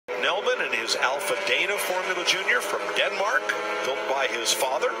Melbourne in his Alpha Dana Formula Junior from Denmark, built by his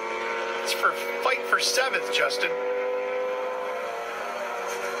father. It's for fight for 7th, Justin.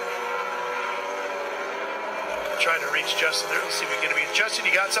 Trying to reach Justin there. Let's see if we can get him. Justin,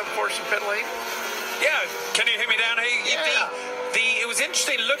 you got something for us in pit lane? Yeah, can you hear me down here? Yeah. It was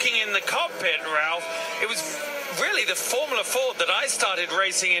interesting looking in the cockpit, Ralph. It was really the Formula Ford that I started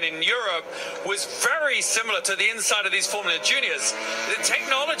racing in Europe was very similar to the inside of these Formula Juniors. The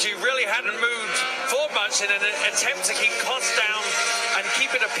technology really hadn't moved forward much in an attempt to keep costs down and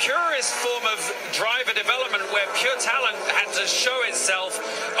keep it a purist form of driver development where pure talent had to show itself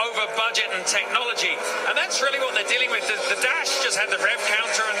over budget and technology. And that's really what they're dealing with. The dash just had the rev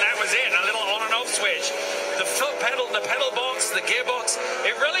counter and that was it, a little on and off switch. The foot pedal, the pedal box, the gearbox,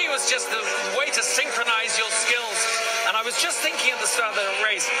 it really was just the way to synchronize your skills. And I was just thinking at the start of the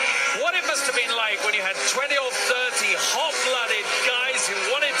race, what it must have been like when you had 20 or 30 hot-blooded guys who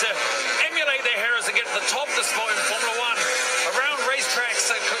wanted to emulate their heroes and get to the top of the sport in Formula One around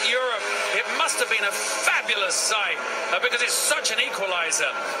racetracks in Europe. It must have been a fabulous sight because it's such an equalizer.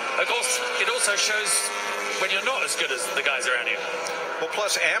 Of course, it also shows when you're not as good as the guys around you. Well,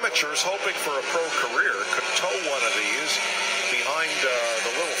 plus amateurs hoping for a pro career could tow one of these behind the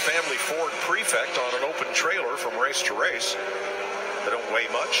little family Ford Prefect on an open trailer from race to race. They don't weigh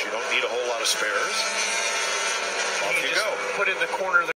much. You don't need a whole lot of spares. Off you go. Put in the corner of the